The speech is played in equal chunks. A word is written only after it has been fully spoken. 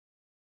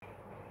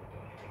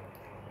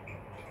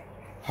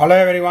Hello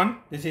everyone,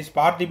 this is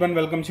Parthiban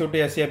welcomes you to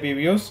SAP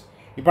Views.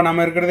 இப்போ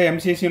நம்ம இருக்கிறது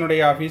MCC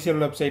னுடைய official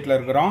வெப்சைட்டில்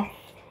இருக்கிறோம்.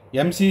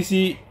 MCC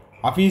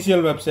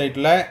அஃபீஷியல்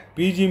வெப்சைட்டில்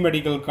பிஜி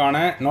மெடிக்கலுக்கான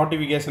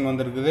நோட்டிஃபிகேஷன்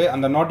வந்திருக்குது.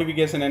 அந்த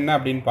நோட்டிஃபிகேஷன் என்ன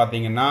அப்படின்னு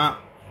பார்த்தீங்கன்னா,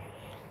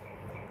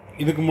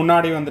 இதுக்கு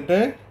முன்னாடி வந்துட்டு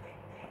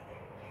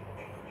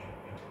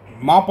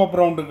மாப்பப்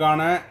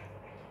ரவுண்டுக்கான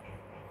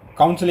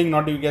கவுன்சிலிங்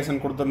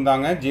நோட்டிஃபிகேஷன்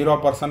கொடுத்துருந்தாங்க.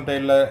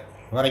 0%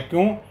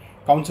 வரைக்கும்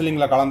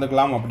கவுன்சிலிங்கில்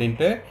கலந்துக்கலாம்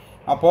அப்படின்ட்டு.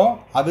 அப்போது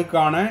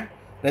அதுக்கான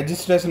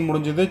ரெஜிஸ்ட்ரேஷன்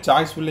முடிஞ்சது,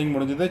 சாய்ஸ் ஃபில்லிங்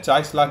முடிஞ்சது,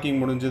 சாய்ஸ் லாக்கிங்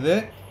முடிஞ்சது.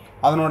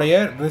 அதனுடைய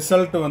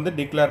ரிசல்ட் வந்து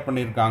டிக்ளேர்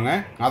பண்ணியிருக்காங்க.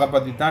 அதை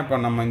பற்றி தான் இப்போ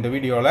நம்ம இந்த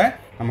வீடியோவில்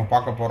நம்ம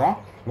பார்க்க போகிறோம்.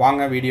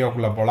 வாங்க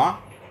வீடியோக்குள்ளே போகலாம்.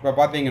 இப்போ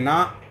பார்த்தீங்கன்னா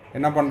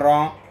என்ன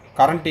பண்ணுறோம்,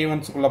 கரண்ட்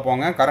ஈவெண்ட்ஸுக்குள்ளே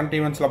போங்க. கரண்ட்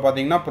ஈவெண்ட்ஸில்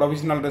பார்த்தீங்கன்னா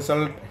provisional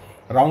result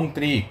round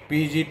 3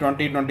 PG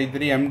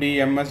 2023 empty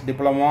MS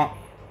diploma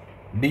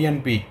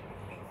DNB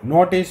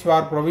notice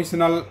for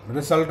provisional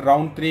result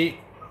round 3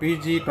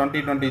 PG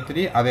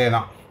 2023 அதே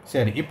தான்.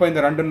 சரி, இப்போ இந்த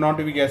ரெண்டு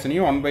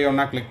நோட்டிஃபிகேஷனையும் 1 by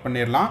 1 கிளிக்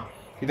பண்ணிடலாம்.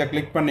 இதை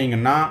கிளிக்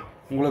பண்ணிங்கன்னா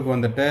உங்களுக்கு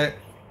வந்துட்டு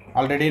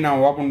ஆல்ரெடி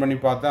நான் ஓப்பன் பண்ணி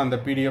பார்த்தேன், அந்த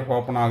பிடிஎஃப்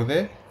ஓப்பன் ஆகுது.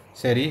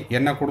 சரி,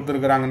 என்ன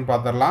கொடுத்துருக்குறாங்கன்னு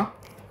பார்த்துடலாம்.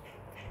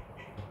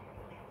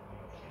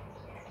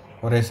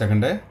 ஒரே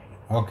செகண்டு.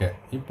 ஓகே,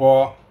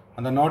 இப்போது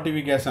அந்த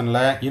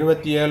நோட்டிஃபிகேஷனில்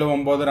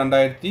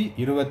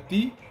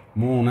 27/9/2023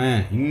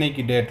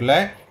 இன்னைக்கு டேட்டில்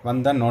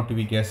வந்த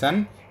நோட்டிஃபிகேஷன்.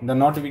 இந்த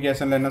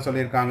நோட்டிஃபிகேஷனில் என்ன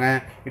சொல்லியிருக்காங்க,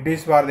 it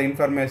is for the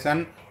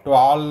information to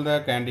all the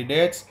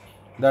candidates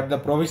that the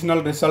provisional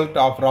result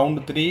of round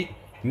 3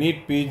 NEET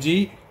PG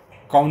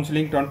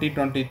counseling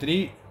 2023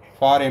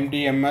 for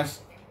MDMS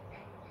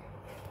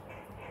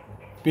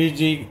PG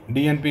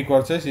DNP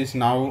courses is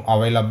now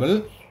available.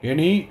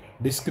 Any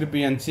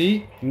discrepancy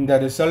in the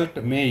result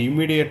may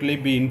immediately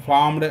be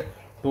informed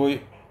to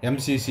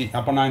MCC.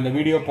 அப்போ நான் இந்த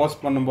video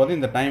post பண்ணும்போது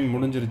இந்த time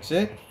முடிஞ்சிருச்சு.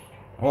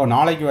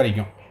 நாளைக்கு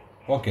வரைக்கும்.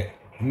 Okay,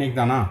 இன்றைக்கி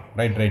தானா?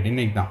 ரைட்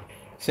இன்றைக்கி தான்.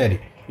 சரி,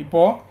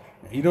 இப்போது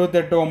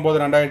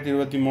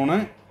 28/9/2023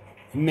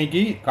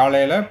 இன்றைக்கி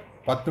காலையில்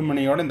 10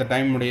 மணியோடு இந்த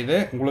டைம் முடியுது.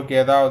 உங்களுக்கு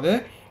ஏதாவது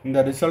இந்த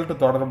ரிசல்ட்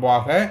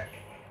தொடர்பாக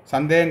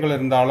சந்தேகங்கள்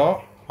இருந்தாலோ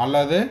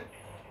அல்லது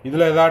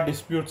இதில் ஏதாவது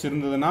டிஸ்பியூட்ஸ்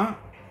இருந்ததுன்னா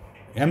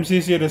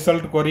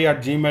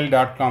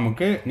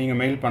mccresultquery@gmail.comக்கு நீங்கள்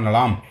மெயில்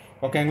பண்ணலாம்.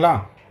 ஓகேங்களா?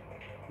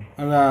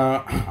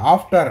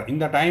 ஆஃப்டர்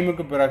இந்த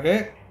டைமுக்கு பிறகு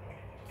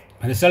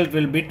result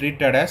will be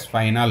treated as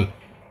final.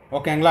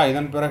 ஓகேங்களா?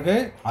 இதன் பிறகு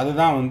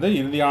அதுதான் வந்து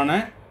இறுதியான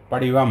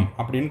படிவம்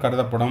அப்படின்னு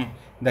கருதப்படும்.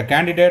 The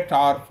candidates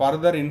are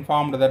further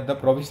informed that the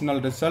provisional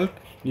result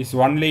is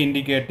only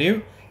indicative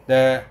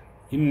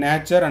in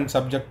nature and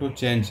subject to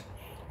change.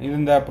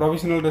 இந்த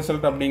ப்ரொவிஷனல்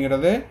ரிசல்ட்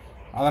அப்படிங்கிறது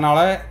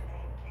அதனால்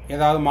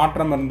ஏதாவது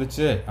மாற்றம்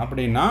இருந்துச்சு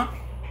அப்படின்னா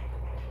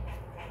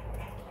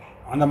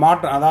அந்த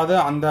மாற்றம், அதாவது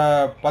அந்த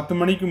 10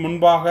 மணிக்கு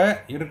முன்பாக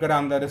இருக்கிற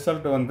அந்த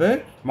ரிசல்ட் வந்து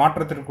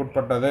மாற்றத்திற்கு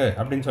உட்பட்டது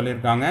அப்படின்னு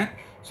சொல்லியிருக்காங்க.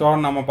 ஸோ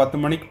நம்ம 10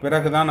 மணிக்கு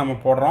பிறகு தான் நம்ம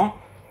போடுறோம்.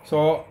 ஸோ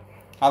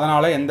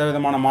அதனால் எந்த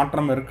விதமான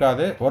மாற்றம்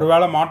இருக்காது.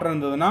 ஒருவேளை மாற்றம்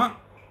இருந்ததுன்னா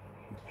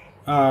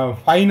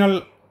ஃபைனல்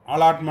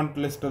அலாட்மெண்ட்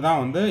லிஸ்ட்டு தான்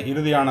வந்து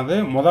இறுதியானது.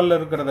 முதல்ல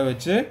இருக்கிறத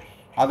வச்சு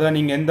அதில்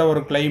நீங்கள் எந்த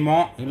ஒரு கிளைமோ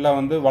இல்லை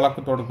வந்து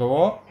வழக்கு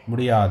தொடுக்கவோ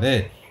முடியாது.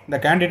 இந்த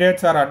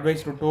candidates R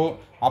advised to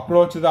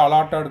approach the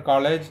allotted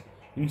college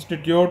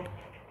institute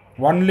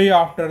only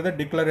after the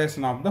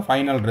declaration of the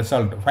final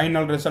result.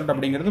 Final result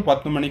அப்படிங்கிறது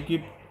 10 மணிக்கு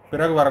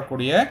பிறகு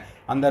வரக்கூடிய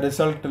அந்த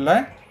ரிசல்ட்டில்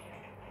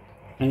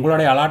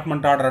உங்களுடைய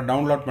அலாட்மெண்ட் ஆர்டரை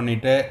டவுன்லோட்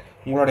பண்ணிவிட்டு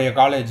உங்களுடைய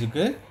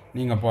காலேஜுக்கு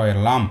நீங்கள்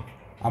போயிடலாம்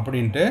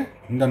அப்படின்ட்டு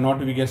இந்த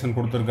நோட்டிஃபிகேஷன்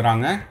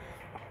கொடுத்துருக்குறாங்க.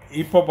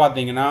 இப்போ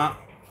பார்த்தீங்கன்னா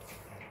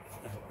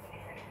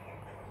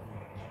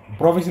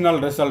ப்ரொவிஷனல்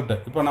ரிசல்ட்டு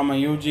இப்போ நம்ம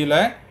யூஜியில்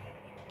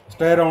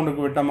ஸ்டே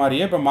ரவுண்டுக்கு விட்ட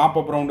மாதிரியே இப்போ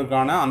மாப்பப்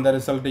ரவுண்டுக்கான அந்த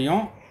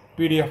ரிசல்ட்டையும்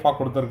பிடிஎஃபாக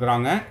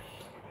கொடுத்துருக்குறாங்க.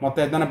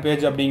 மொத்தம் எத்தனை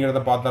பேஜ் அப்படிங்கிறத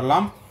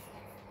பார்த்துடலாம்.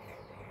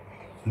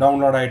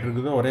 டவுன்லோட் ஆகிட்டு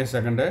இருக்குது. ஒரே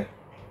செகண்டு.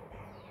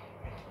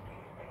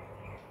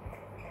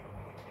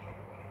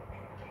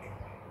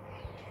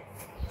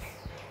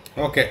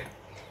 ஓகே,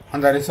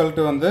 அந்த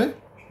ரிசல்ட்டு வந்து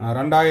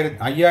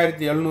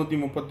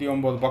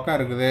 5739 பக்கம்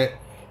இருக்குது.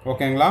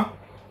 ஓகேங்களா?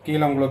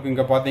 கீழே உங்களுக்கு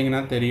இங்கே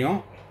பார்த்தீங்கன்னா தெரியும்.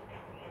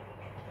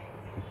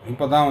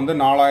 இப்போ தான் வந்து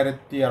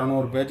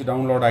 4200 பேஜ்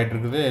டவுன்லோட் ஆகிட்டு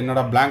இருக்குது.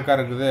 என்னடா பிளாங்காக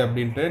இருக்குது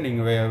அப்படின்ட்டு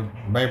நீங்கள்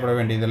பயப்பட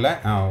வேண்டியதில்லை.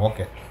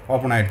 ஓகே,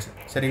 ஓப்பன் ஆகிடுச்சு.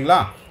 சரிங்களா?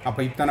 அப்போ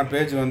இத்தனை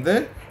பேஜ் வந்து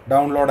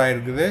டவுன்லோட்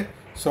ஆகிருக்குது.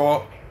 ஸோ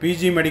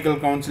பிஜி மெடிக்கல்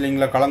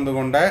கவுன்சிலிங்கில் கலந்து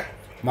கொண்ட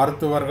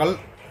மருத்துவர்கள்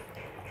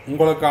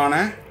உங்களுக்கான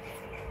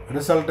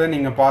ரிசல்ட்டை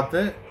நீங்கள்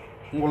பார்த்து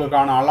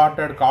உங்களுக்கான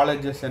அலாட்டட்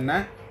காலேஜஸ் என்ன,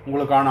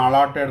 உங்களுக்கான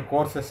அலாட்டட்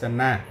கோர்சஸ்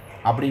என்ன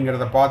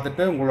அப்படிங்கிறத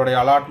பார்த்துட்டு உங்களுடைய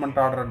அலாட்மெண்ட்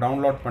ஆர்டரை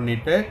டவுன்லோட்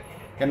பண்ணிவிட்டு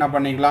என்ன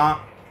பண்ணிக்கலாம்,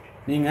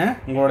 நீங்கள்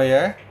உங்களுடைய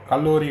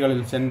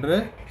கல்லூரிகளில் சென்று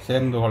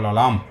சேர்ந்து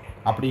கொள்ளலாம்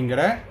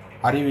அப்படிங்கிற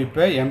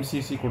அறிவிப்பை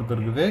MCC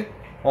கொடுத்துருக்குது.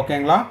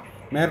 ஓகேங்களா?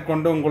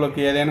 மேற்கொண்டு உங்களுக்கு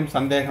ஏதேனும்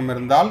சந்தேகம்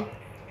இருந்தால்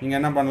நீங்கள்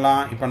என்ன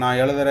பண்ணலாம், இப்போ நான்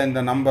எழுதுகிற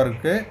இந்த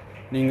நம்பருக்கு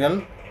நீங்கள்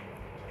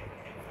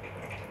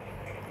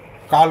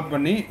கால்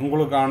பண்ணி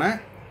உங்களுக்கான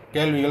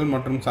கேள்விகள்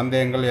மற்றும்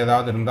சந்தேகங்கள்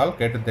ஏதாவது இருந்தால்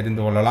கேட்டு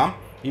தெரிந்து கொள்ளலாம்.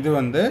 இது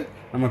வந்து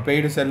நம்ம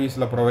பெய்டு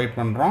சர்வீஸில் ப்ரொவைட்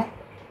பண்ணுறோம்.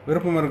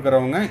 விருப்பம்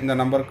இருக்கிறவங்க இந்த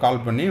நம்பருக்கு கால்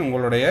பண்ணி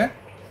உங்களுடைய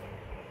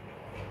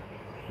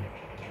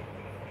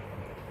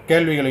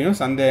கேள்விகளையும்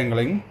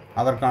சந்தேகங்களையும்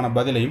அதற்கான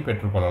பதிலையும்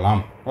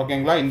பெற்றுக்கொள்ளலாம்.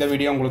 ஓகேங்களா? இந்த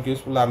வீடியோ உங்களுக்கு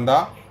யூஸ்ஃபுல்லாக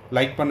இருந்தால்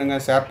லைக்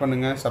பண்ணுங்கள், ஷேர்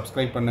பண்ணுங்கள்,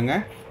 சப்ஸ்கிரைப்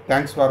பண்ணுங்கள்.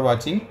 தேங்க்ஸ் ஃபார்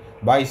வாட்சிங்.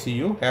 பாய், see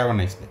you, have a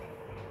nice day.